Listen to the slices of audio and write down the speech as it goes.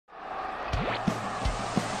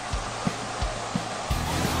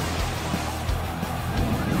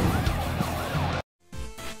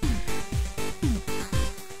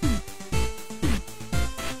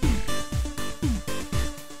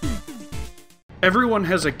Everyone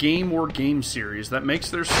has a game or game series that makes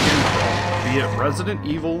their skin crawl, be it Resident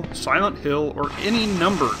Evil, Silent Hill, or any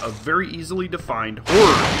number of very easily defined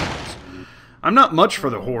horror games. I'm not much for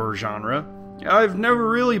the horror genre. I've never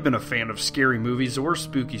really been a fan of scary movies or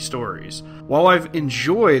spooky stories. While I've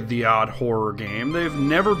enjoyed the odd horror game, they've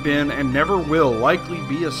never been and never will likely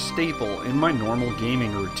be a staple in my normal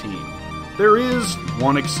gaming routine. There is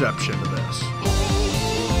one exception to this.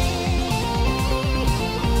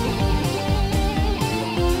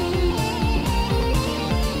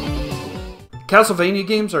 Castlevania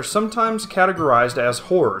games are sometimes categorized as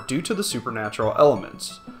horror due to the supernatural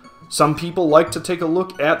elements. Some people like to take a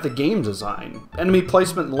look at the game design, enemy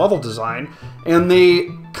placement and level design, and they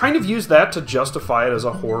kind of use that to justify it as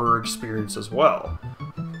a horror experience as well.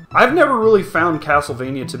 I've never really found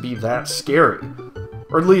Castlevania to be that scary.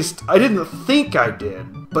 Or at least, I didn't think I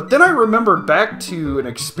did. But then I remembered back to an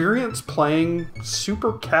experience playing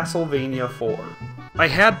Super Castlevania 4. I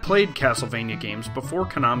had played Castlevania games before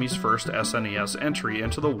Konami's first SNES entry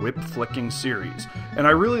into the whip-flicking series, and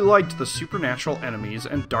I really liked the supernatural enemies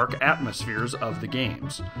and dark atmospheres of the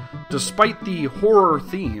games. Despite the horror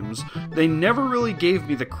themes, they never really gave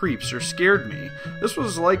me the creeps or scared me. This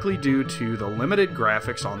was likely due to the limited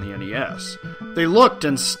graphics on the NES. They looked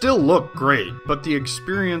and still look great, but the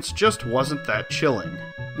experience just wasn't that chilling.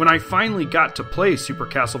 When I finally got to play Super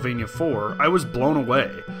Castlevania 4, I was blown away.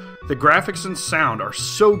 The graphics and sound are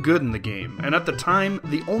so good in the game, and at the time,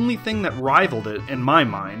 the only thing that rivaled it, in my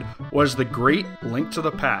mind, was the great Link to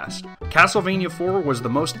the Past. Castlevania 4 was the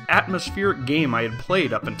most atmospheric game I had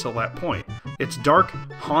played up until that point. It's dark,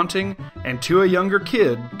 haunting, and to a younger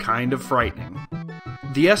kid, kind of frightening.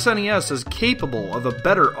 The SNES is capable of a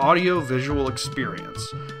better audio-visual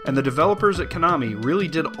experience, and the developers at Konami really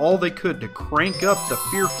did all they could to crank up the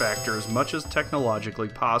fear factor as much as technologically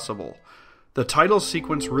possible. The title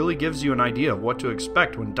sequence really gives you an idea of what to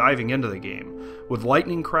expect when diving into the game, with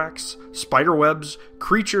lightning cracks, spiderwebs,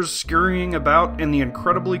 creatures scurrying about, and the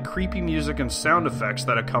incredibly creepy music and sound effects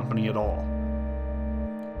that accompany it all.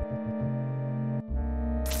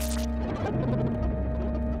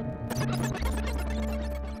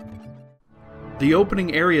 The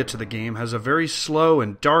opening area to the game has a very slow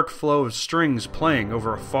and dark flow of strings playing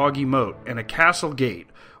over a foggy moat and a castle gate,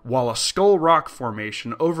 while a skull rock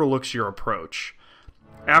formation overlooks your approach.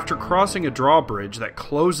 After crossing a drawbridge that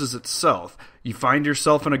closes itself, you find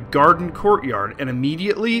yourself in a garden courtyard, and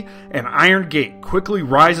immediately, an iron gate quickly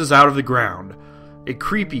rises out of the ground. A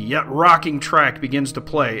creepy yet rocking track begins to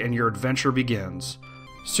play, and your adventure begins.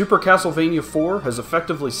 Super Castlevania 4 has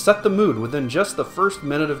effectively set the mood within just the first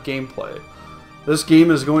minute of gameplay. This game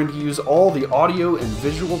is going to use all the audio and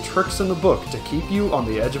visual tricks in the book to keep you on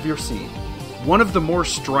the edge of your seat. One of the more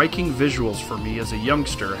striking visuals for me as a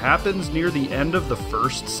youngster happens near the end of the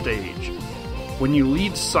first stage. When you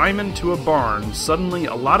lead Simon to a barn, suddenly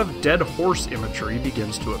a lot of dead horse imagery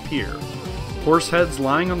begins to appear. Horse heads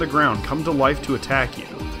lying on the ground come to life to attack you.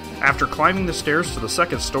 After climbing the stairs to the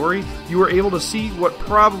second story, you are able to see what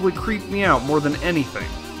probably creeped me out more than anything: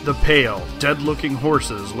 the pale, dead-looking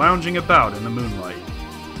horses lounging about in the moonlight.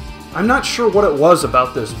 I'm not sure what it was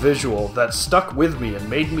about this visual that stuck with me and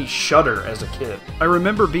made me shudder as a kid. I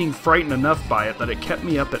remember being frightened enough by it that it kept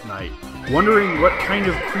me up at night, wondering what kind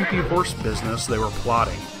of creepy horse business they were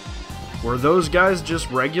plotting. Were those guys just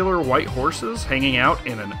regular white horses hanging out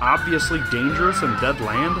in an obviously dangerous and dead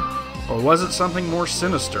land? Or was it something more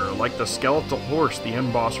sinister, like the skeletal horse the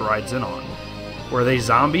end boss rides in on? Were they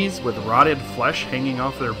zombies with rotted flesh hanging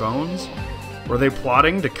off their bones? Were they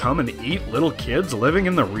plotting to come and eat little kids living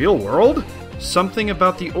in the real world? Something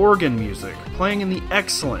about the organ music playing in the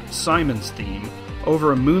excellent Simon's theme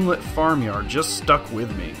over a moonlit farmyard just stuck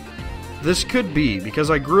with me. This could be because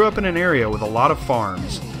I grew up in an area with a lot of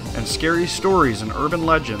farms, and scary stories and urban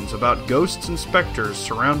legends about ghosts and specters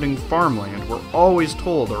surrounding farmland were always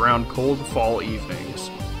told around cold fall evenings.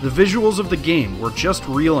 The visuals of the game were just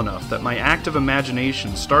real enough that my active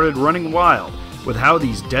imagination started running wild with how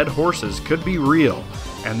these dead horses could be real,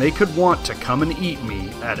 and they could want to come and eat me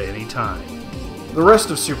at any time. The rest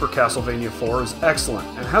of Super Castlevania 4 is excellent,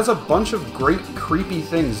 and has a bunch of great creepy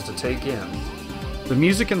things to take in. The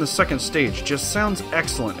music in the second stage just sounds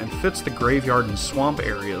excellent and fits the graveyard and swamp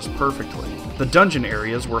areas perfectly. The dungeon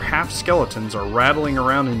areas where half skeletons are rattling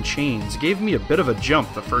around in chains gave me a bit of a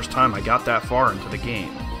jump the first time I got that far into the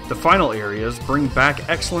game. The final areas bring back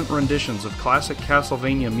excellent renditions of classic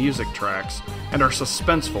Castlevania music tracks and are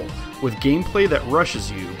suspenseful, with gameplay that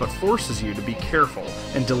rushes you but forces you to be careful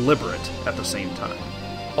and deliberate at the same time.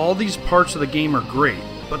 All these parts of the game are great,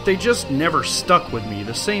 but they just never stuck with me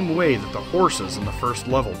the same way that the horses in the first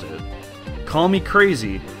level did. Call me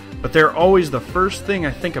crazy, but they're always the first thing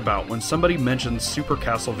I think about when somebody mentions Super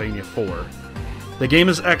Castlevania 4. The game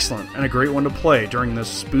is excellent and a great one to play during this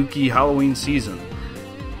spooky Halloween season,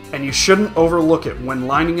 and you shouldn't overlook it when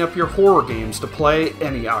lining up your horror games to play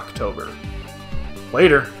any October.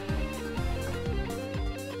 Later.